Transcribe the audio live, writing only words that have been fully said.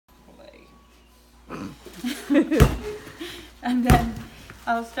And then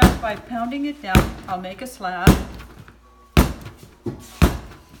I'll start by pounding it down. I'll make a slab.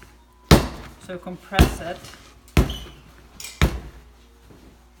 So compress it.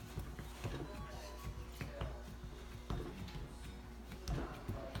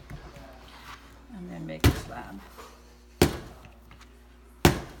 And then make a slab.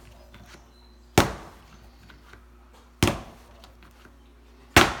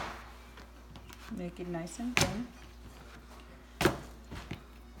 Make it nice and thin.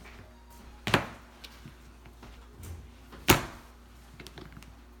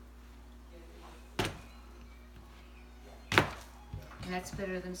 And that's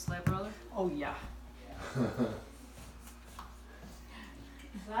better than slab roller? Oh yeah.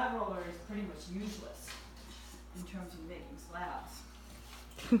 Slab roller is pretty much useless in terms of making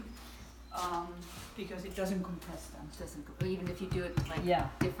slabs. Because it doesn't compress them. Doesn't go, even if you do it like Yeah.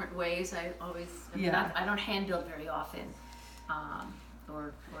 different ways. I always, Yeah. I don't hand build very often,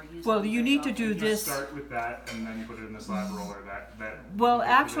 or use. Well, them you very need to often. do You this. just start with that and then you put it in the slab roller. That. Well, you get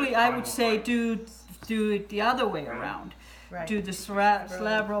actually, the I final would say part. do it the other way around. Right. Do the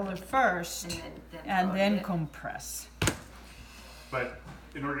slab roller first, and throw then it. compress. But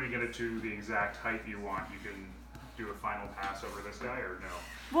in order to get it to the exact height you want, you can do a final pass over this guy or no?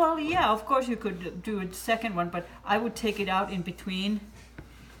 Well, yeah, of course you could do a second one, but I would take it out in between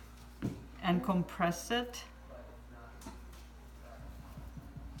and compress it.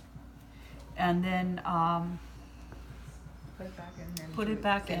 And then Put it back in. And put do it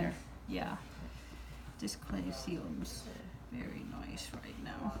back in. thinner. Yeah. This clay seems very nice right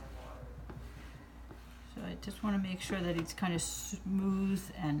now. So I just want to make sure that it's kind of smooth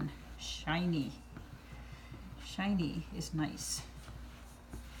and shiny. Shiny is nice.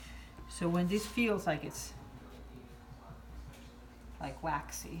 So when this feels like it's like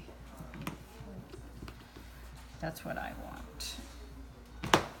waxy, that's what I want.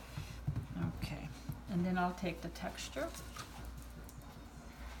 Okay, and then I'll take the texture,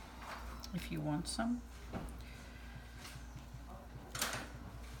 if you want some.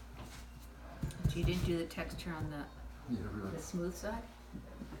 So you didn't do the texture on the smooth side?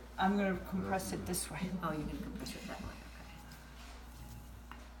 I'm going to compress it this way. Oh, you're gonna compress it that way,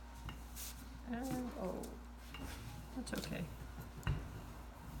 okay. Oh, that's okay.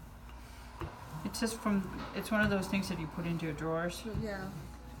 It's just it's one of those things that you put into your drawers. So, yeah.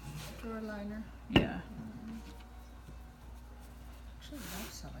 Drawer liner. Yeah. Actually, I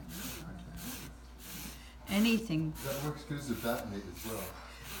love selling that. Anything. That works good as a bat mate as well.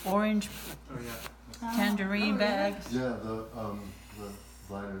 Orange Oh yeah. tangerine bags. Yeah, the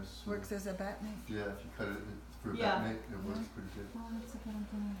liners. Works as a bat mate. Yeah, if you cut it for a Yeah. bat mate, it works pretty good. Oh, that's a good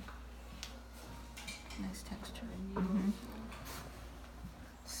idea. Nice texture. Mhm.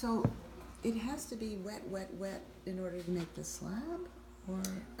 So it has to be wet, wet, wet in order to make the slab? Or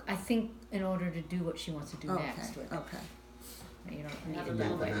I think in order to do what she wants to do next with it. okay. You don't need Have it a that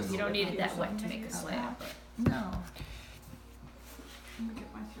bit wet. of You don't need it that wet to something make a about slab, but No. Let me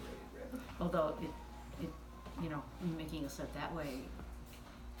get my serrated rib. although it, making a slab that way,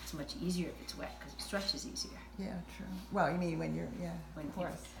 it's much easier if it's wet because it stretches easier. Yeah, true. Well, you mean when you're, yeah, When of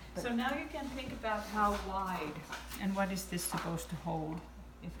course. But So now you can think about how wide and what is this supposed to hold,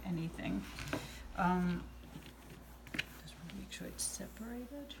 if anything. Just want to make sure it's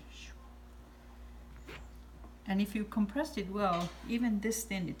separated. And if you compressed it well, even this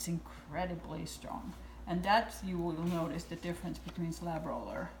thin, it's incredibly strong. And that's, you will notice the difference between slab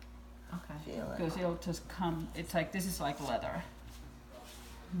roller. Okay. feel it. Because it'll just come, it's like, this is like leather.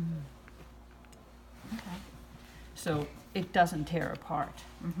 Okay. So it doesn't tear apart.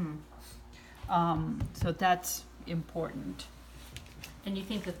 Mm-hmm. So that's important. And you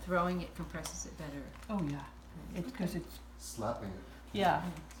think that throwing it compresses it better? Oh yeah, it's because it's, Slapping it. yeah.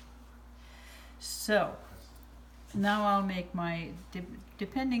 So now I'll make my,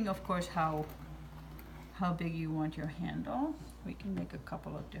 depending of course how big you want your handle, we can make a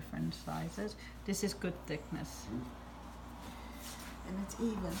couple of different sizes. This is good thickness. And it's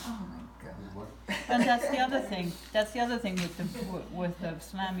even. Oh my god. It works. And that's the other thing. That's the other thing with the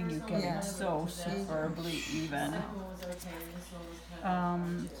slamming. You get Yeah. it so superbly even.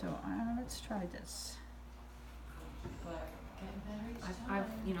 So let's try this. I've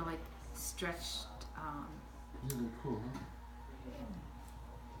like stretched, Yeah, they're cool,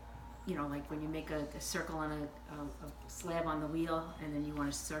 huh? like when you make a circle on a slab on the wheel and then you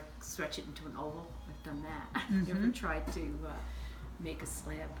want to stretch it into an oval. I've done that. You ever Mhm. tried to make a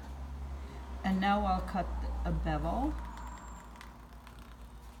slab? And now I'll cut a bevel.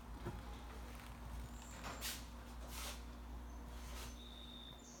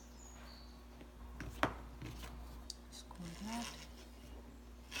 that.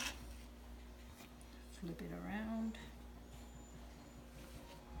 Flip it around.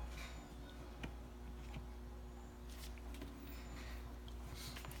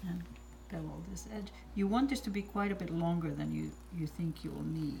 And bevel this edge. You want this to be quite a bit longer than you think you'll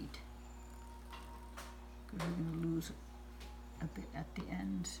need. Because you're going to lose a bit at the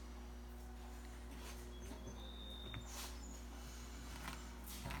ends.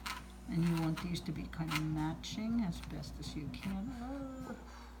 And you want these to be kind of matching as best as you can. Oh,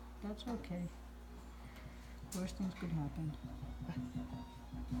 that's okay. Worst things could happen.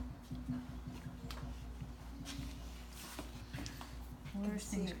 Worst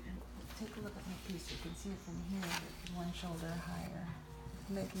things. Take a look at my piece. You can see it from here. It's one shoulder higher. It's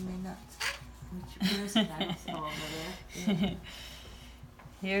making me nuts. Where's that? Oh, over there. Yeah.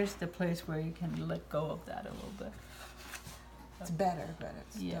 Here's the place where you can let go of that a little bit. It's better, but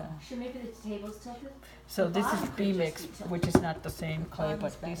it's Yeah. Should maybe the table's tilted? So The this is bottom could B just mix, be tilted. which is not the same clay,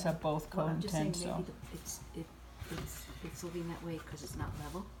 bottom's but these better. are both Well, I'm cone just saying 10, maybe so it's looking that way because it's not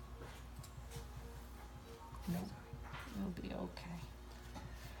level. nope, it'll be okay.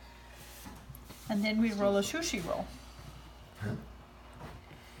 And then we roll a sushi roll.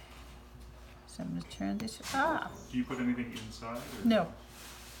 So I'm gonna turn this. Do you put anything inside? Or? No.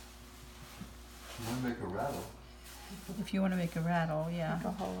 You wanna make a rattle? If you want to make a rattle, yeah. like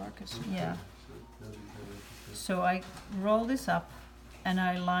a whole orchestra. Yeah. So that'd be kinda interesting. So I roll this up and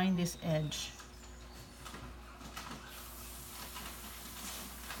I line this edge.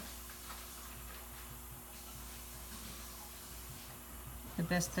 The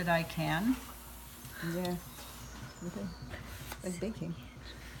best that I can. Yeah. Okay. Like baking.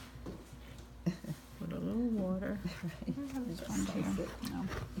 Put a little water. This one here. No.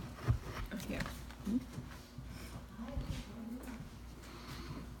 Here.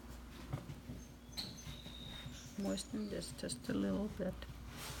 Moisten this just a little bit.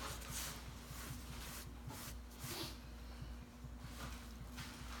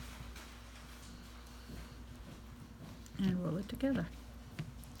 And roll it together.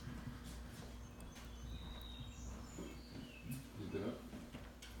 Keep it up.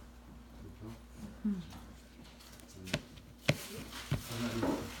 Hmm.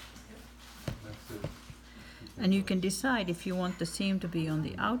 That's it. And you can decide if you want the seam to be on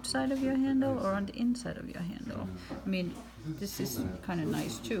the outside of your handle or on the inside of your handle. I mean, this is kind of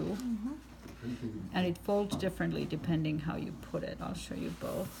nice too. And it folds differently depending how you put it. I'll show you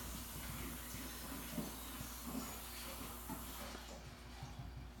both.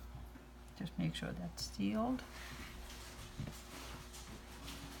 Just make sure that's sealed.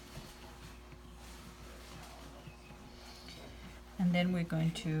 And then we're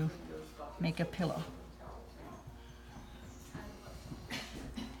going to make a pillow.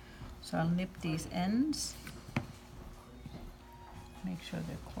 So I'll nip these ends. Make sure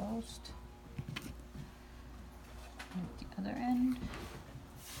they're closed. Nip the other end.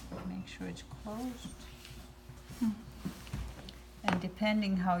 Make sure it's closed. And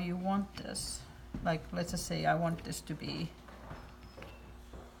depending how you want this, like let's just say I want this to be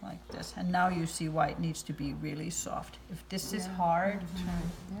like this, and now you see why it needs to be really soft. If this is Yeah. hard,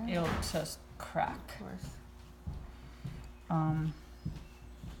 Yeah. it'll just crack. Of course.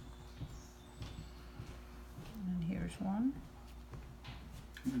 And here's one.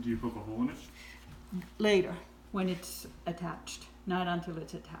 Do you poke a hole in it? Later, when it's attached, not until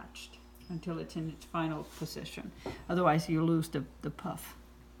it's attached, until it's in its final position. Otherwise, you lose the puff,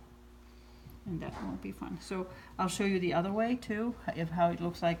 and that won't be fun. So I'll show you the other way too, how it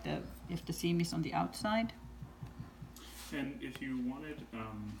looks like if the seam is on the outside. And if you wanted,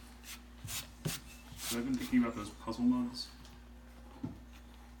 so I've been thinking about those puzzle mugs.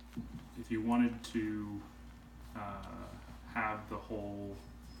 If you wanted to have the hole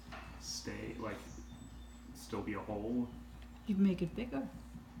stay, like, still be a hole. You can make it bigger.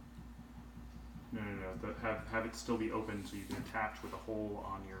 No. Have it still be open so you can attach with a hole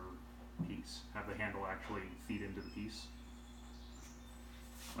on your piece. Have the handle actually feed into the piece.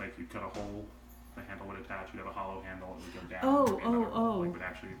 Like you cut a hole, the handle would attach. You'd have a hollow handle, it would go down. Oh, there'd be another oh, hole, oh. Like would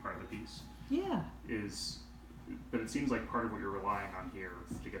actually be part of the piece. Yeah. But it seems like part of what you're relying on here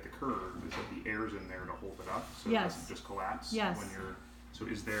to get the curve is that the air's in there to hold it up, so Yes. it doesn't just collapse Yes. when you're. So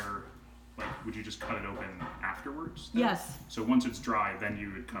is there, like, would you just cut it open afterwards? then? Yes. So once it's dry, then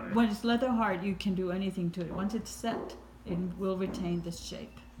you would cut it. When it's leather hard, you can do anything to it. Once it's set, it will retain this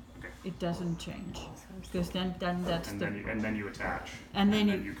shape. Okay. It doesn't change because then that's And the then you attach. And then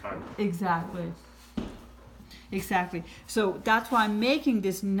you cut. Exactly. Exactly. So that's why I'm making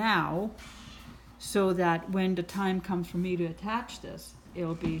this now, so that when the time comes for me to attach this,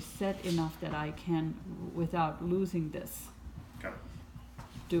 it'll be set enough that I can, without losing this,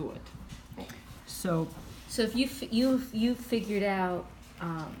 do it. So So if you've figured out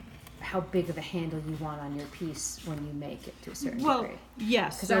how big of a handle you want on your piece when you make it to a certain degree.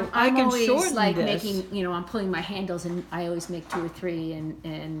 yes, Because so I'm I can always shorten like this. making, I'm pulling my handles and I always make 2 or 3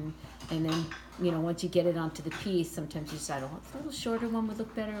 and then, once you get it onto the piece, sometimes you decide, oh, a little shorter one would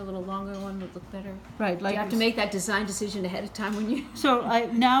look better, a little longer one would look better. Right, Do like you have to make that design decision ahead of time when you... So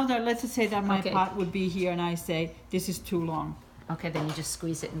now that, let's just say that my Okay. pot would be here and I say, this is too long. Okay, then you just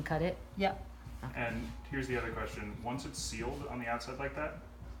squeeze it and cut it? Yep, And here's the other question. Once it's sealed on the outside like that,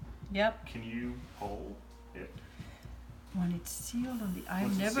 yep. can you pull it? When it's sealed on the, Once I've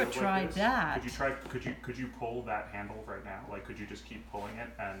it's never sealed like tried this? that. Could you pull that handle right now? Like, could you just keep pulling it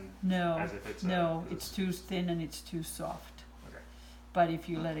and No, as if it's no, it's too thin and it's too soft. Okay. But if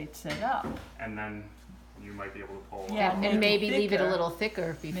you let it set up, And then you might be able to pull. Yeah, make it And maybe leave it a thicker. little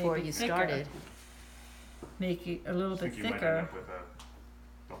thicker before Make it you thicker. started. make it a little I think bit you might end thicker. up with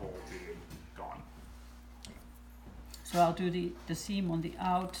the hole being gone. So I'll do the seam on the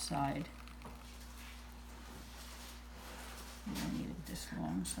outside. I don't need it this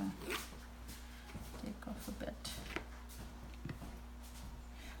long, so take off a bit.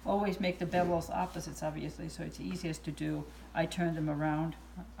 Always make the bevels opposites, obviously, so it's easiest to do. I turn them around,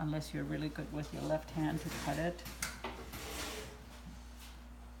 unless you're really good with your left hand to cut it.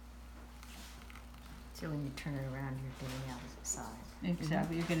 So when you turn it around, you're getting the opposite side.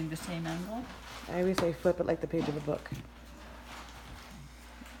 Exactly, you're getting the same angle. I always say flip it like the page of a book.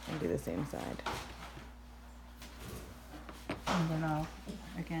 And do the same side. And then I'll,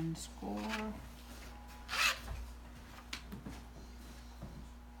 again, score.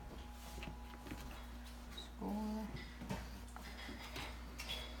 Score.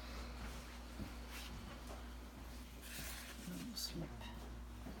 Little slip.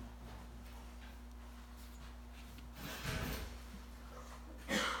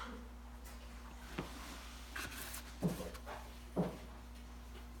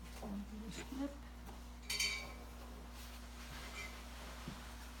 Slip.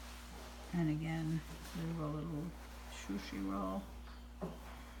 And again, do a little sushi roll.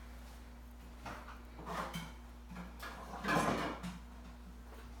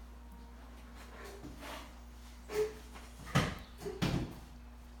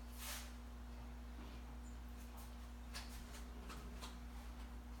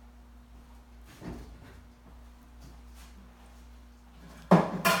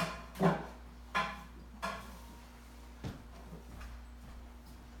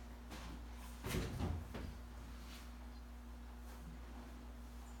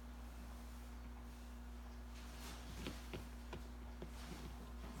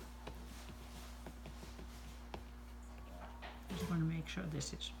 Just want to make sure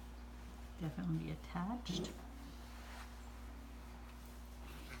this is definitely attached.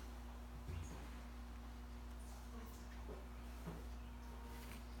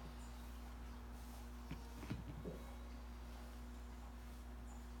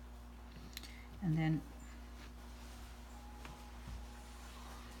 And then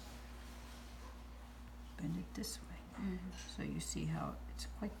bend it this way, so you see how it's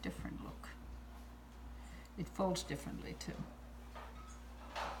quite different look. It folds differently too.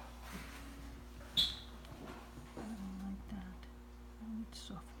 Like that, and it's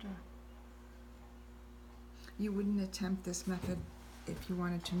softer. You wouldn't attempt this method if you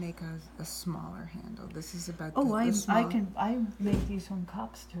wanted to make a smaller handle. This is about Oh, the I small. I make these on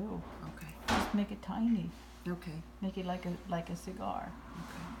cups too. Okay. Just make it tiny. Okay. Make it like a cigar.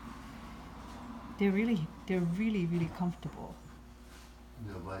 Okay. They're really comfortable.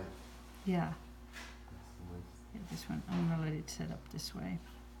 No light. Yeah. That's Yeah, this one, I'm gonna let it set up this way.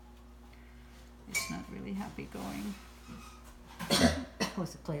 It's not really happy going.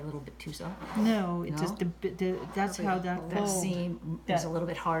 Supposed to play a little bit too soft. No, it No? just that's how that That folds. seam is That- a little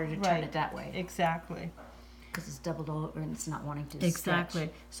bit harder to turn right. it that way Exactly. because it's doubled over and it's not wanting to Exactly.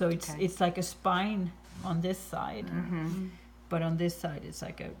 So it's Okay. it's like a spine on this side, Mm-hmm. but on this side it's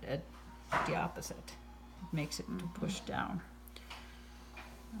like the opposite. It makes it to push down.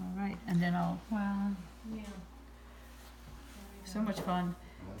 All right, and then I'll. Wow. Yeah. So much fun.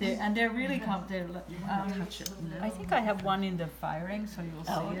 They're really I think I have one in the firing, so you'll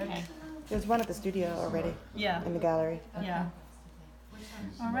see Oh, okay. it. There's one at the studio already Yeah, in the gallery. yeah.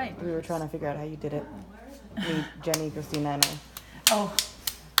 All right. We were trying to figure out how you did it. Me, Jenny, Christina, and I. Oh,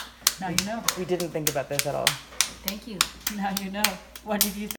 now you know. We didn't think about this at all. Thank you. Now you know. What did you think?